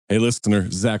Hey, listener,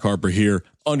 Zach Harper here.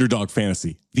 Underdog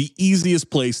Fantasy, the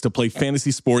easiest place to play fantasy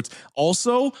sports.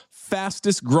 Also,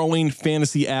 fastest growing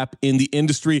fantasy app in the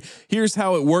industry. Here's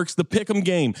how it works. The Pick'em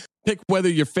game. Pick whether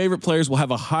your favorite players will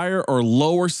have a higher or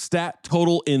lower stat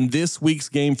total in this week's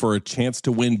game for a chance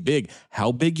to win big.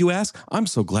 How big, you ask? I'm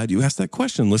so glad you asked that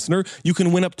question, listener. You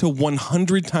can win up to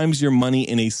 100 times your money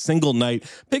in a single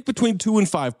night. Pick between 2 and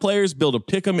 5 players. Build a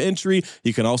Pick'em entry.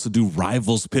 You can also do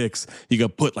rivals picks. You can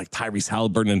put like Tyrese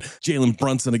Halliburton and Jalen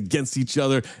Brunson against each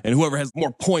other, and whoever has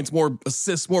more points, more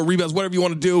assists, more rebounds, whatever you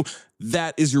want to do,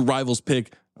 that is your rivals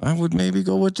pick. I would maybe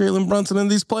go with Jalen Brunson in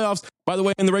these playoffs. By the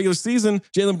way, in the regular season,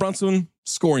 Jalen Brunson,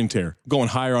 scoring tear, going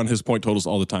higher on his point totals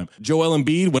all the time. Joel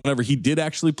Embiid, whenever he did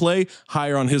actually play,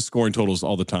 higher on his scoring totals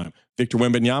all the time. Victor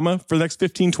Wembanyama, for the next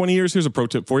 15, 20 years, here's a pro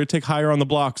tip for you. Take higher on the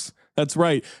blocks. That's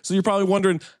right. So you're probably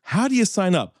wondering, how do you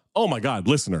sign up? Oh my God,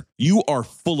 listener, you are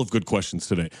full of good questions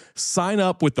today. Sign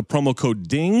up with the promo code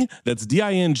DING, that's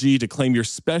D-I-N-G, to claim your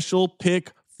special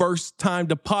pick first time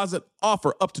deposit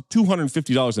offer up to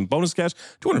 $250 in bonus cash.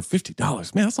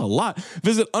 $250, man, that's a lot.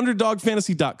 Visit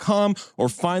underdogfantasy.com or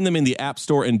find them in the App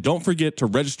Store. And don't forget to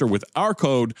register with our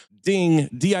code DING,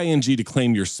 D-I-N-G, to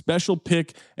claim your special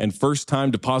pick and first time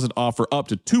deposit offer up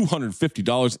to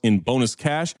 $250 in bonus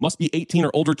cash. Must be 18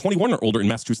 or older, 21 or older in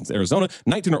Massachusetts, Arizona,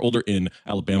 19 or older in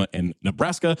Alabama and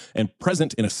Nebraska, and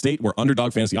present in a state where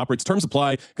Underdog Fantasy operates. Terms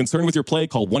apply. Concerned with your play,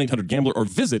 call 1-800-GAMBLER or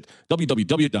visit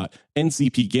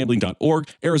www.ncpgambling.org.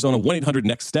 Arizona,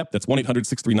 1-800-NEXT-STEP. That's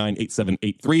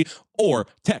 1-800-639-8783. Or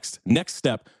text NEXT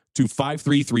STEP to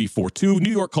 53342.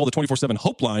 New York, call the 24/7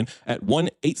 Hope line at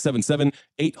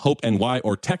 1-877-8-HOPE-NY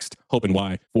or text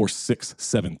HOPE-NY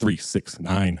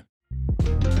 467-369.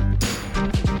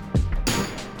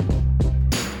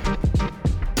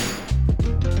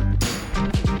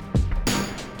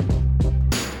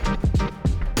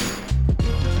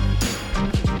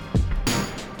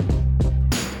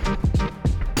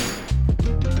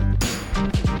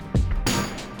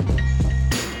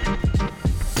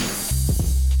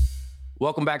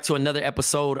 Welcome back to another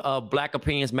episode of Black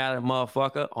Opinions Matter,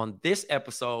 motherfucker. On this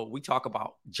episode, we talk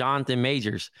about Jonathan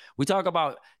Majors. We talk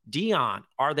about Deion.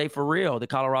 Are they for real? The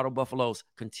Colorado Buffaloes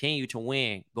continue to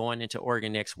win going into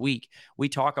Oregon next week. We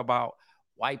talk about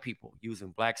white people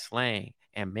using black slang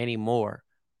and many more.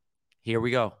 Here we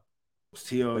go.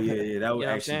 Yeah, that would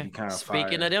actually be kind of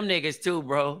Speaking fire. of them niggas too,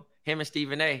 bro. Him and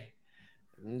Stephen A.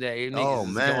 They niggas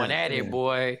is man. going at it,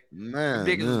 boy. Man,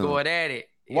 Niggas was going at it.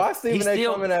 Why Stephen A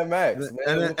coming at Max?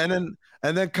 And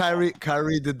then Kyrie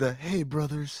did the, hey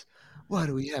brothers, why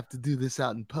do we have to do this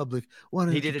out in public? Why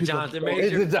don't he did a Jonathan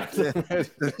Major.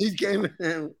 He came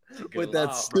in with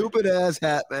that stupid ass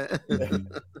hat, man.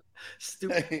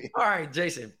 Stupid. All right,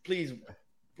 Jason, please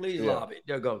lob it.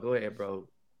 Go ahead, bro.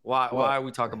 Why are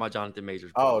we talking about Jonathan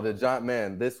Majors? Bro?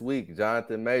 This week,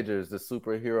 Jonathan Majors, the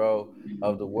superhero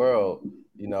of the world,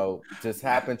 just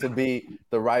happened to be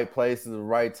the right place at the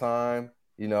right time.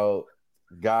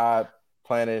 God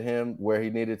planted him where he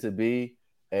needed to be,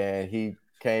 and he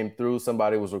came through.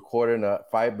 Somebody was recording a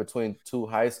fight between two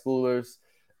high schoolers,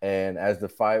 and as the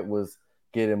fight was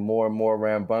getting more and more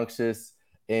rambunctious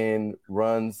in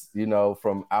runs,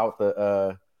 from out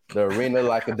the arena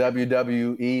like a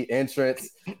WWE entrance,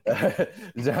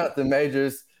 Jonathan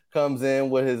Majors comes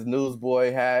in with his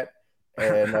newsboy hat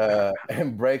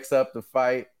and breaks up the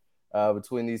fight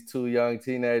between these two young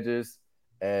teenagers.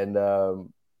 And the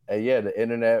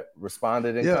internet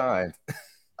responded in kind.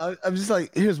 I'm just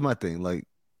like, here's my thing. Like,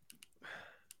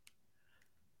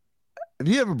 have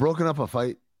you ever broken up a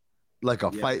fight? Like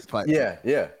a fight?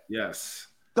 Yeah. Yes.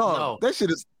 No. That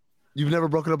shit is. You've never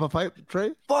broken up a fight,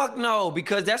 Trey? Fuck no,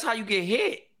 because that's how you get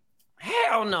hit.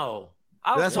 Hell no.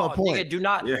 That's my point. Nigga, do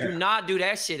not do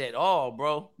that shit at all,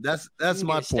 bro. That's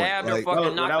my point. Like,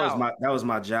 that was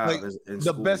my job.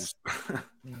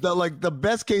 Like, the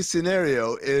best case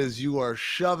scenario is you are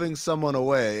shoving someone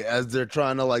away as they're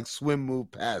trying to like swim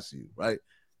move past you, right?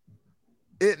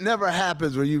 It never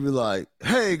happens where you be like,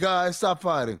 "Hey guys, stop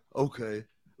fighting." Okay,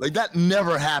 like that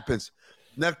never happens.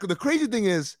 Now the crazy thing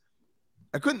is,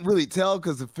 I couldn't really tell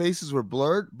because the faces were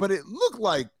blurred, but it looked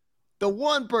like the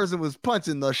one person was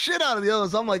punching the shit out of the other.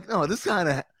 So I'm like, no, this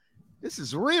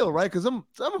is real, right? Because some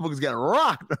motherfuckers getting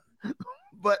rocked.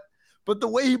 but the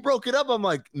way he broke it up, I'm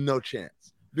like, no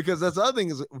chance. Because that's the other thing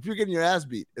is, if you're getting your ass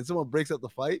beat and someone breaks up the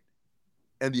fight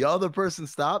and the other person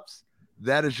stops,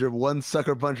 that is your one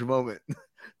sucker punch moment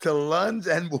to lunge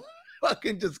and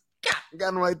fucking just got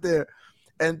him right there.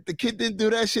 And the kid didn't do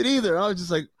that shit either. I was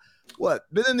just like, what?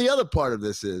 But then the other part of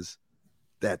this is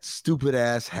that stupid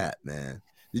ass hat, man.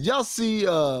 Did y'all see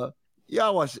y'all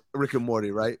watch Rick and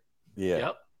Morty, right? Yeah.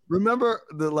 Yep. remember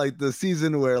the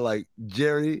season where like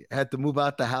Jerry had to move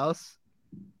out the house,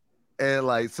 and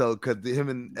like so because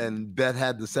him and Beth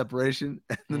had the separation,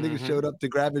 and the nigga showed up to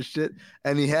grab his shit,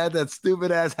 and he had that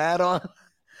stupid ass hat on.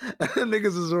 And the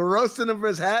niggas was roasting him for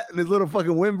his hat and his little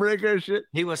fucking windbreaker and shit.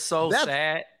 He was so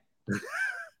sad.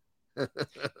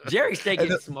 Jerry State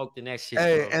getting smoked in that shit.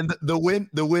 Hey, bro. and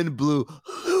the wind blew.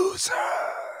 Loser.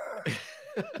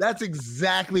 That's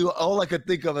exactly all I could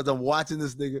think of as I'm watching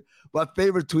this nigga. My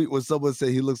favorite tweet was someone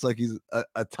say he looks like he's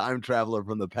a time traveler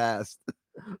from the past.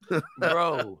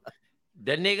 Bro,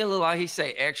 that nigga look like he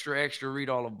say extra, read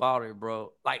all about it,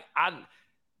 bro. Like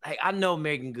I know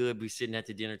Megan Good be sitting at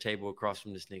the dinner table across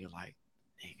from this nigga like,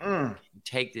 nigga,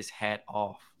 take this hat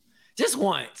off. Just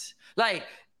once. Like,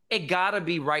 it gotta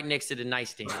be right next to the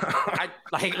nightstand.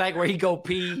 like where he go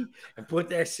pee and put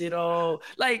that shit on.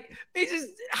 Like, it's just,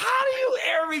 how do you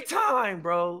every time,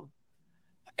 bro?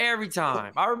 Every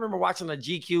time. I remember watching a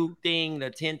GQ thing,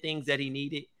 the 10 things that he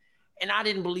needed, and I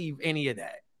didn't believe any of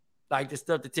that. Like the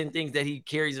stuff, the 10 things that he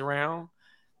carries around.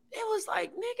 It was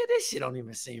like, nigga, this shit don't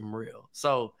even seem real.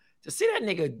 So to see that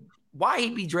nigga, why he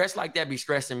be dressed like that be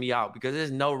stressing me out, because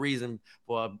there's no reason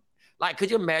for, like, could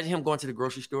you imagine him going to the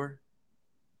grocery store?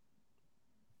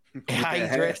 How he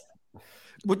dressed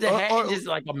with the hat and just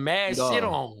like a mad shit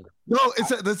on. No,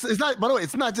 it's not. By the way,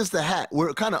 it's not just the hat.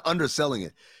 We're kind of underselling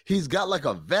it. He's got like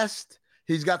a vest.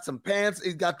 He's got some pants.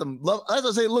 He's got them. As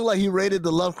I say, it looked like he raided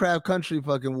the Lovecraft Country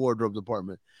fucking wardrobe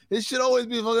department. His shit always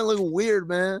be fucking looking weird,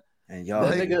 man. And y'all,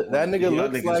 that nigga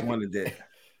looks like wanted that.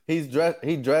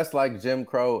 He dressed like Jim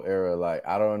Crow era. Like,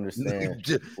 I don't understand.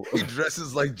 He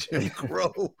dresses like Jim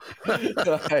Crow.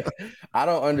 Like, I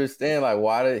don't understand. Like,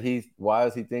 why does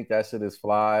he think that shit is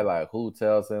fly? Like, who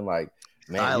tells him? Like,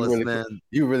 man,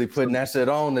 you really putting that shit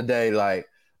on today? Like,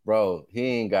 bro, he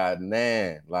ain't got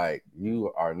nan. Like,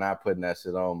 you are not putting that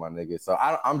shit on, my nigga. So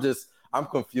I'm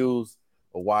confused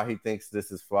of why he thinks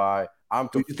this is fly.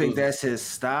 Do you think that's his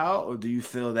style, or do you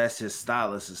feel that's his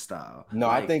stylist's style? No,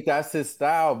 I think that's his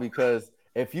style, because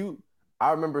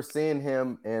I remember seeing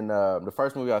him in the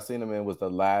first movie I seen him in was The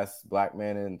Last Black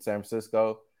Man in San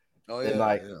Francisco. Oh yeah,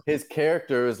 and his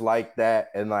character is like that,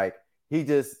 and like he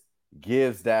just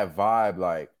gives that vibe,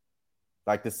 like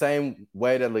the same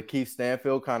way that Lakeith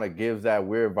Stanfield kind of gives that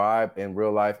weird vibe in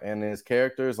real life and in his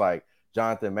characters. Like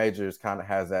Jonathan Majors kind of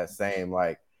has that same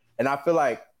like, and I feel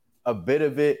like a bit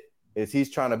of it is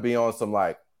he's trying to be on some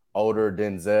like older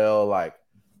Denzel, like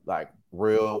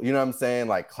real, you know what I'm saying?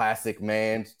 Like classic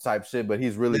man type shit, but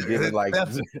he's really giving like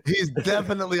he's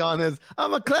definitely on his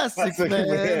I'm a classic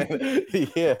man.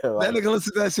 Yeah. That nigga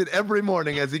listen to that shit every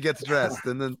morning as he gets dressed.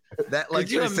 And then that, like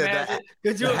you said,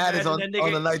 the hat is on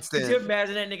the nightstand. Could you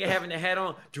imagine that nigga having the hat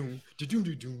on?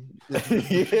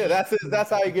 Yeah, that's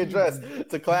how he get dressed.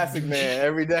 It's a classic man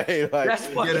every day. Like, that's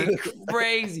fucking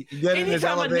crazy.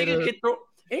 Anytime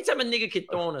a nigga can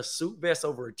throw on a suit vest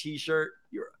over a t-shirt,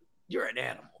 you're an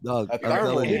animal. Dog, a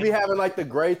thermal. He be having like the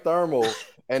gray thermal,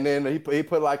 and then he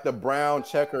put like the brown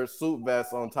checker suit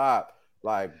vest on top.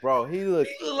 Like, bro, he looks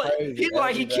crazy. He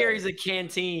like he carries a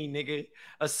canteen, nigga,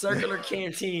 a circular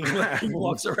canteen. Like he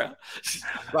walks around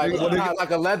like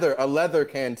a leather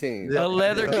canteen, a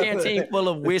leather canteen full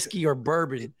of whiskey or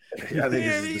bourbon. I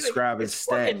think he's describing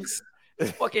stacks.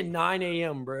 It's fucking 9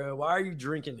 a.m., bro. Why are you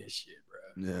drinking this shit,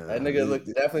 bro? Yeah, that nigga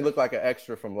definitely looked like an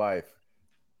extra from Life.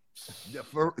 Yeah,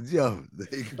 there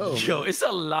you go. Yo, it's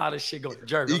a lot of shit going.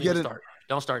 Jerk,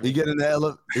 don't start. You get in the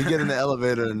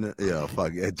elevator and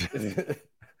fuck it.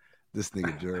 This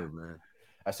nigga Jerv, man.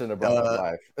 I shouldn't have brought up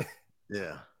Life.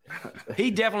 Yeah.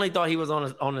 He definitely thought he was on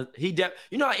a you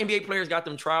know how NBA players got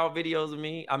them trial videos of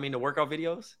me? I mean the workout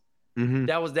videos? Mm-hmm.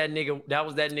 That was that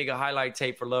nigga highlight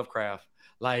tape for Lovecraft.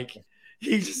 Like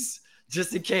he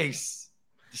just in case.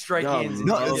 Strike ends.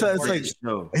 It's like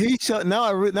he showed. Now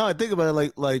I think about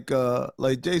it,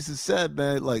 like Jason said,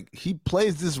 man. Like he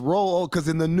plays this role because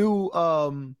in the new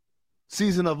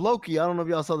season of Loki, I don't know if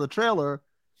y'all saw the trailer.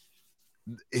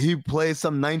 He plays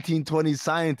some 1920s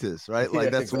scientist, right?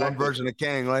 Like that's exactly one version of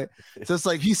Kang, right? So it's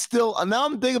like he's still. Now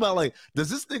I'm thinking about like, does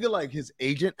this nigga like his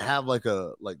agent have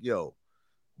yo,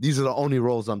 these are the only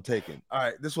roles I'm taking. All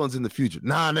right, this one's in the future.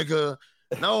 Nah, nigga,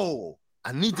 no.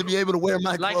 I need to be able to wear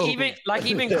my clothes.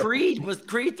 Even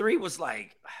Creed 3 was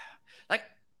like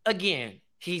again,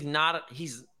 he's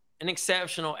an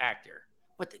exceptional actor,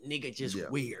 but the nigga just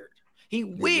weird. He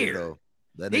weird.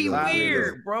 He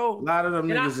weird, bro. A lot of them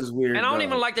niggas is weird. And I don't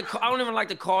even like to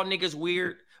call niggas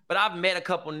weird, but I've met a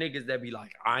couple niggas that be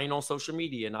like, I ain't on social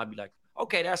media, and I'd be like,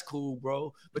 okay, that's cool,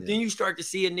 bro. But then you start to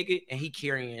see a nigga and he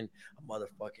carrying a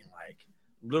motherfucking like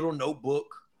little notebook.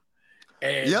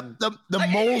 And Yep, the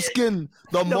moleskin,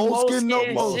 the moleskin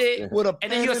notebook shit. with a And pen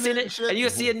then you'll in see it and shit. and you'll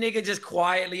see a nigga just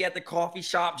quietly at the coffee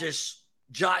shop just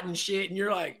jotting shit, and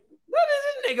you're like, what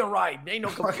is this nigga writing? Ain't no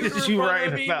What computer is in you front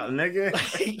writing of me. about, nigga?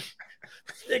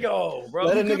 Like, nigga, oh, bro.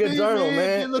 Let a You could nigga be journal, me if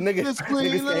man. you look Niggas fiscally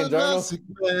can't journal. elastic,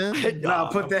 man. Nah,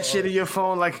 put that shit in your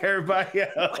phone like everybody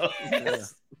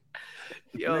else.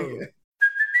 Yo.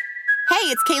 Hey,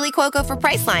 it's Kaylee Cuoco for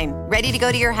Priceline. Ready to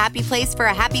go to your happy place for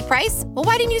a happy price? Well,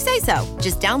 why didn't you say so?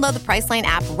 Just download the Priceline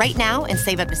app right now and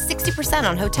save up to 60%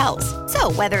 on hotels.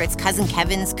 So whether it's Cousin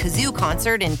Kevin's Kazoo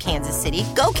Concert in Kansas City,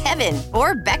 go Kevin,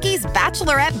 or Becky's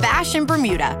Bachelorette Bash in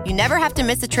Bermuda, you never have to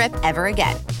miss a trip ever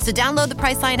again. So download the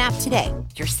Priceline app today.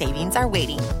 Your savings are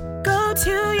waiting. Go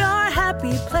to your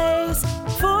happy place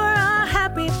for a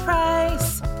happy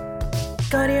price.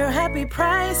 Go to your happy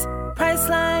price,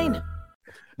 Priceline.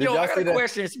 Yo, I got a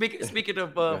question. Speaking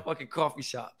of fucking coffee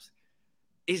shops,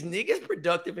 is niggas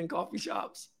productive in coffee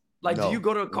shops? Like, do you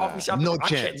go to a coffee shop? No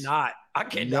chance. I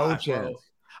cannot, No bro. chance.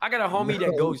 I got a homie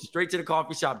that goes straight to the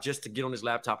coffee shop just to get on his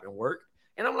laptop and work.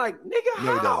 And I'm like, nigga,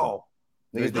 how?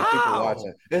 Niggas, people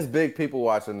watching. There's big people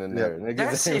watching in there. Niggas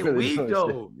That shit really weak, doing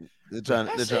though. They're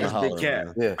trying to holler.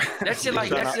 cat. Man. Yeah. That shit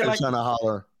like They're trying to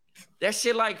holler. that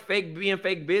shit like being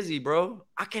fake busy, bro.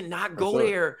 I cannot go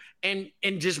there and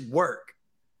just work.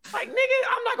 Like, nigga,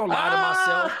 I'm not gonna lie to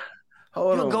myself.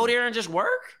 Hold You on. go there and just work?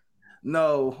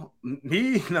 No,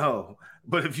 no.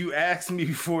 But if you asked me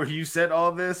before you said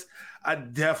all this, I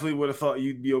definitely would have thought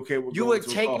you'd be okay with. You going would to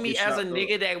a take coffee me as shop, a though.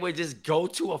 nigga that would just go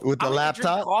to a With the I mean,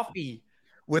 laptop? drink coffee.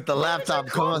 With the laptop,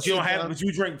 come on, But you don't sit have, down, but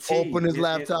you drink tea. open his and-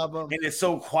 laptop up. and it's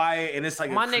so quiet, and it's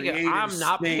like My a nigga, creative I'm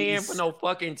not paying space. for no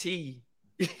fucking tea.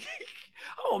 I'm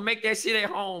gonna make that shit at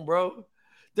home, bro.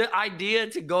 The idea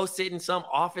to go sit in some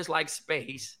office-like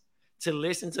space to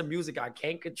listen to music I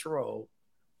can't control.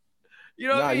 You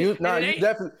know what I mean? You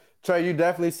definitely, Trey. You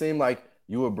definitely seem like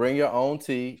you would bring your own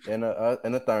tea in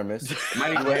a thermos.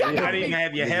 Might even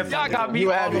have your headphones. Y'all got me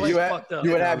You all the way fucked up.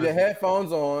 would have your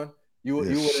headphones on. You would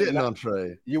Shitting on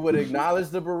Trey. You would acknowledge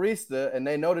the barista, and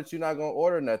they know that you're not gonna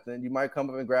order nothing. You might come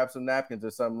up and grab some napkins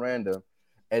or something random,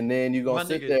 and then you're gonna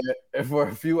sit there for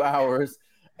a few hours.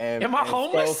 And am I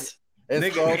homeless? No,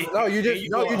 you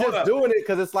just doing it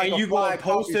because it's like and a you going fly to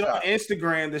post coffee it on shop.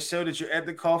 Instagram to show that you're at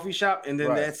the coffee shop, and then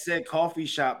Right. that said coffee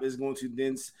shop is going to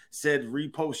then said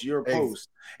repost your post,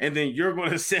 and then you're going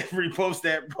to said repost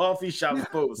that coffee shop's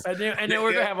post, And then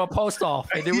we're gonna have a post off,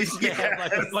 and then we should have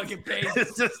like a fucking page.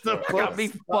 It's just a Got me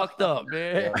fucked up,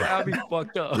 man. Got me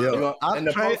fucked up. Yo, And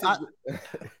the Trey, post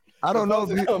I don't know if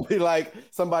it's you, gonna be like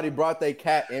somebody brought their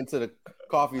cat into the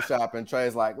coffee shop, and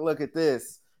Trey's like, "Look at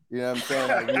this." You know what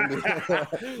I'm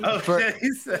saying?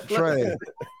 Like,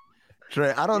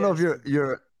 Trey, I don't know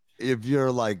if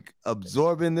you're like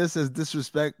absorbing this as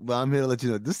disrespect, but I'm here to let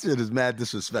you know this shit is mad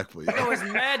disrespectful. Yo. No, it's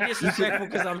mad disrespectful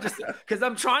because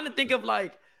I'm trying to think of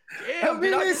like, damn,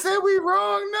 they said we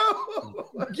wrong.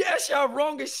 No, yes, y'all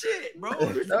wrong as shit, bro.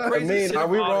 This the craziest shit are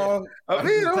we about it. wrong? are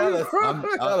we wrong?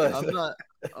 Tell us.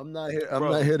 I'm not here. I'm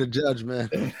not here to judge, man.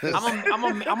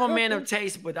 I'm a man of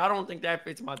taste, but I don't think that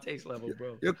fits my taste level,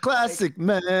 bro. You're classic,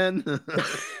 man.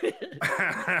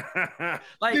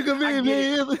 Like, You can be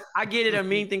me. I get it.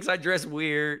 Amin thinks I dress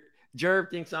weird.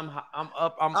 Jerv thinks I'm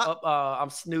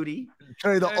snooty.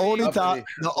 Trey, the only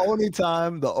Uppity.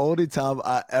 time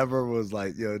I ever was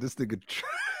like, yo, this nigga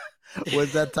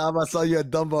was that time I saw you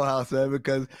at Dumbo House, man,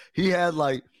 because he had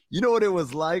like, you know what it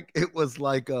was like? It was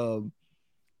like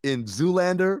in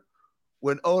Zoolander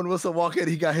when Owen Wilson walked in,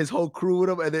 he got his whole crew with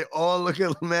him and they all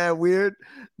looking mad weird.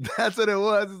 That's what it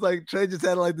was. It's like Trey just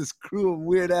had like this crew of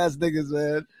weird ass niggas,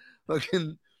 man.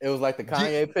 Fucking It was like the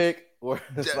Kanye pick, where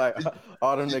it's like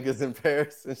all them niggas in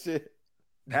Paris and shit.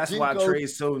 That's why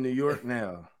Trey's so New York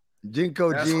now.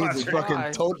 Jinko That's jeans why and Trey-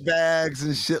 fucking tote bags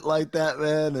and shit like that,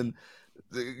 man. And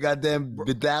the goddamn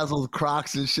bedazzled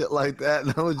Crocs and shit like that.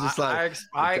 And I was just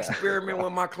I experiment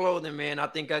with my clothing, man. I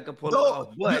think I could pull it no, off.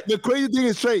 But the crazy thing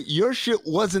is, Trey, your shit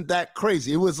wasn't that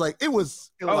crazy. It was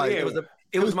my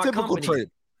typical company. Trey.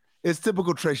 It's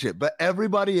typical Trey shit. But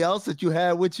everybody else that you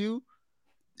had with you,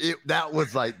 that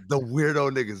was like the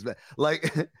weirdo niggas, man.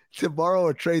 Like to borrow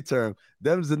a Trey term,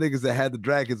 them's the niggas that had the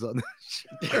dragons on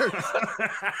their shirts.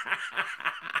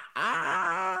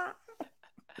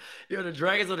 Yo, the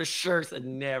dragons on the shirts that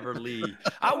never leave.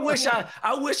 I wish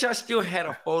I still had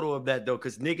a photo of that though,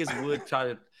 because niggas would try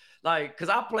to because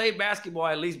I played basketball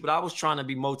at least, but I was trying to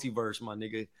be multiverse, my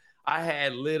nigga. I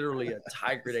had literally a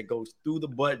tiger that goes through the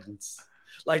buttons.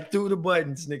 Like through the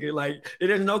buttons, nigga. Like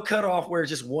there's no cutoff where it's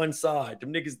just one side.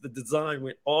 Them niggas, the design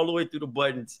went all the way through the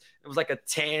buttons. It was like a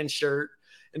tan shirt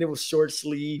and it was short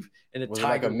sleeve and the Was it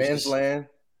tiger like a men's land?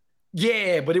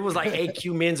 Yeah, but it was like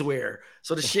AQ menswear.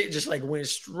 So the shit just like went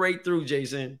straight through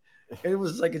Jason. And it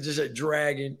was like just a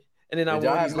dragon. And then I Did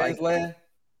y'all wore have these like Mensland?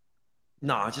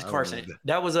 nah, just Carson. that.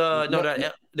 That was No,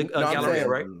 the I'm Galleria, saying,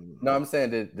 right? No, I'm saying,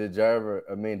 did y'all ever?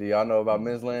 I mean, do y'all know about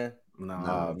Mensland? No, I don't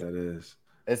know what that is.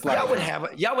 It's like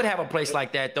Y'all would have a place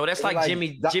like that though. That's It's like, like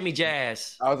Jimmy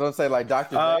Jazz. I was gonna say like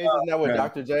Dr. J's. Isn't that what okay.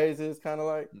 Dr. J's is kind of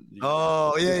like?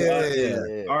 Oh yeah.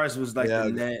 Yeah. Ours was like Yeah.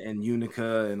 the Net and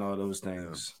Unica and all those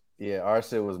things. Yeah, our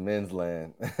shit was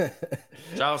Mensland.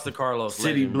 Shout out to Carlos.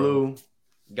 City legend, bro. Blue.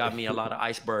 Got me a lot of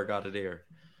iceberg out of there.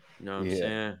 You know what I'm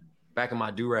saying? Back in my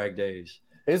do-rag days.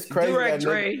 It's crazy Do-rag that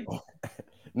Dre.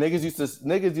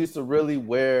 niggas used to really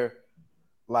wear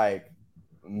like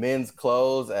men's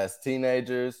clothes as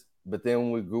teenagers, but then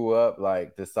when we grew up,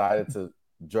 like decided to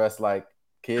dress like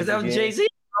kids. Because that was again. Jay-Z,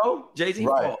 bro. Jay-Z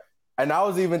Right. fault. And I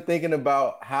was even thinking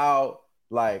about how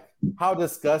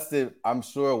disgusted I'm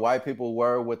sure white people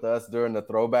were with us during the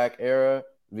throwback era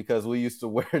because we used to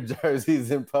wear jerseys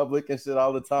in public and shit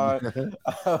all the time.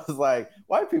 I was like,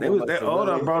 white people. Hold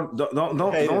up, bro. Don't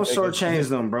shortchange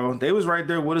them, bro. They was right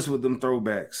there with us with them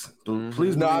throwbacks.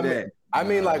 Please believe that. I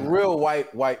mean, like real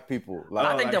white people. Like,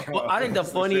 I think the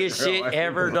funniest shit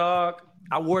ever, dog.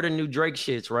 I wore the new Drake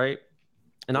shits, right?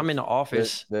 And I'm in the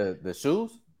office. The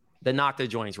shoes? The knock the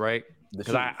joints, right?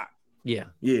 Because Yeah.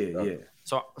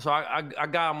 So I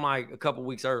got them like a couple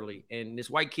weeks early, and this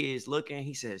white kid's looking.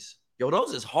 He says, "Yo,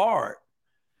 those is hard."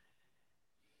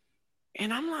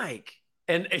 And I'm like,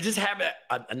 and it just happened.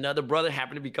 Another brother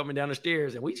happened to be coming down the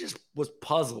stairs, and we just was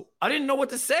puzzled. I didn't know what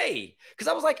to say because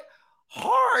I was like,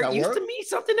 hard used to mean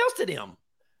something else to them.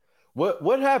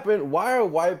 What happened? Why are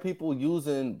white people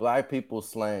using black people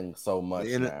slang so much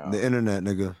now? The internet,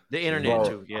 nigga. The internet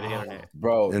too. Yeah, the internet.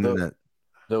 Bro, internet.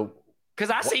 Because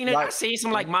I seen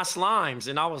some like my slimes,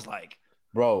 and I was like,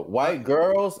 bro, white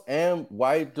girls and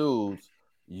white dudes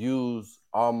use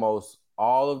almost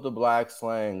all of the black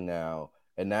slang now,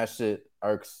 and that shit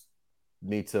irks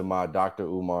me to my Dr.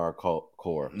 Umar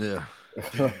core. Yeah.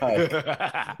 Like,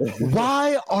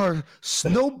 why are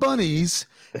snow bunnies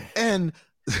and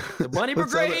the bunny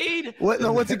brigade?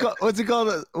 What's it called?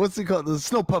 The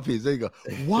snow puppies. There you go.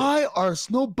 Why are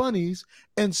snow bunnies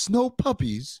and snow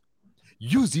puppies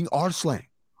using our slang?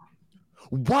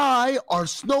 Why are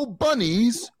snow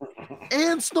bunnies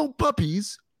and snow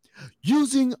puppies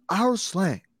using our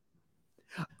slang?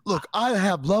 Look, I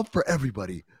have love for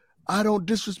everybody. I don't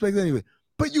disrespect anyone,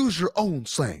 but use your own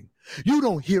slang. You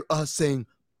don't hear us saying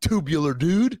tubular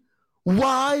dude.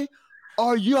 Why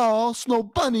are y'all snow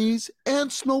bunnies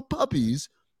and snow puppies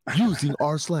using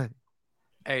our slang?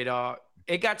 Hey, dog,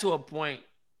 it got to a point.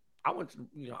 I went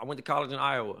to college in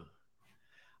Iowa.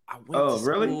 I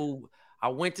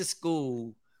went to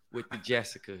school with the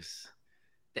Jessicas,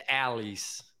 the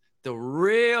Alleys, the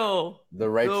Rachels, the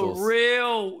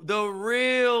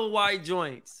real white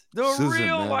joints,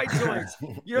 white joints.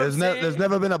 You know there's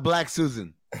never been a black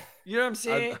Susan. You know what I'm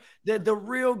saying? The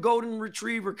real golden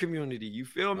retriever community. You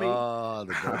feel me? Oh,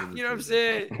 the golden you know what I'm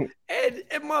saying? And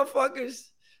motherfuckers,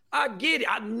 I get it.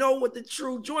 I know what the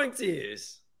true joints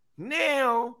is.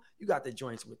 Now you got the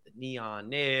joints with the neon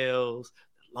nails,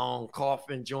 the long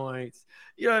coffin joints.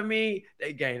 You know what I mean?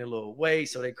 They gain a little weight,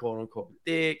 so they quote unquote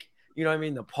thick. You know what I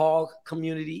mean? The Paul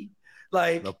community.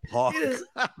 Like the Paul.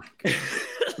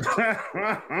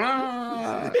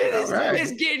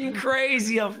 It's getting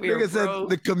crazy up here, Nigga bro. said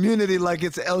the community like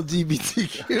it's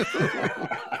LGBTQ.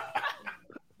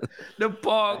 The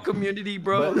Paul community,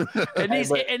 bro. And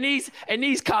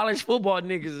these college football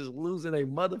niggas is losing their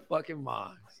motherfucking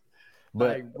minds.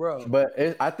 But bro.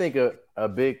 I think a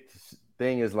big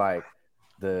thing is like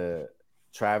the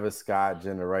Travis Scott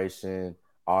generation,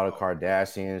 all the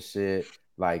Kardashian shit.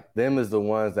 Like them is the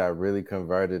ones that really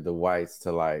converted the whites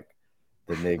to like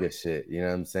the nigga shit. You know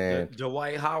what I'm saying? The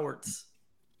Dwight Howards.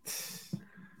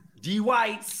 D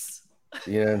Whites.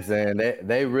 You know what I'm saying?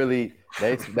 They really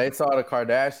they saw the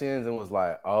Kardashians and was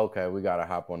like, oh, okay, we gotta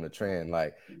hop on the trend.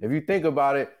 Like if you think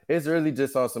about it, it's really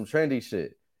just on some trendy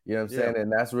shit. You know what I'm saying?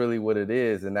 And that's really what it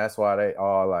is, and that's why they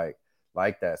all like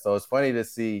that. So it's funny to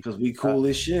see because we cool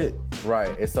as shit,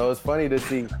 right? And so it's funny to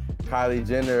see Kylie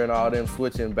Jenner and all them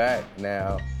switching back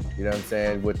now. You know what I'm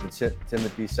saying? With the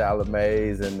Timothy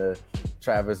Chalamets and the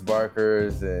Travis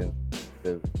Barkers and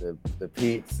the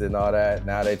Pete's and all that.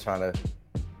 Now they trying to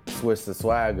switch the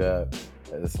swag up.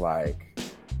 It's like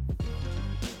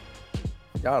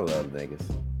y'all love niggas.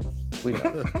 We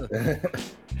know.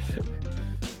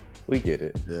 We get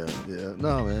it. Yeah.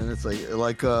 No, man, it's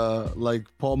like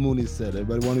Paul Mooney said,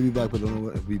 everybody want to be black, but don't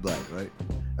want to be black, right?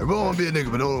 Everyone want to be a nigga,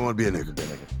 but don't want to be a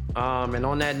nigga. And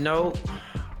on that note,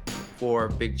 For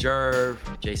Big Jerv,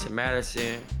 Jason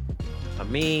Madison,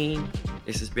 Amin,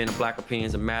 this has been a Black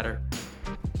Opinions Matter.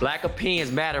 Black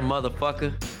Opinions Matter,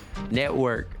 motherfucker.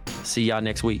 Network. See y'all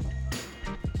next week.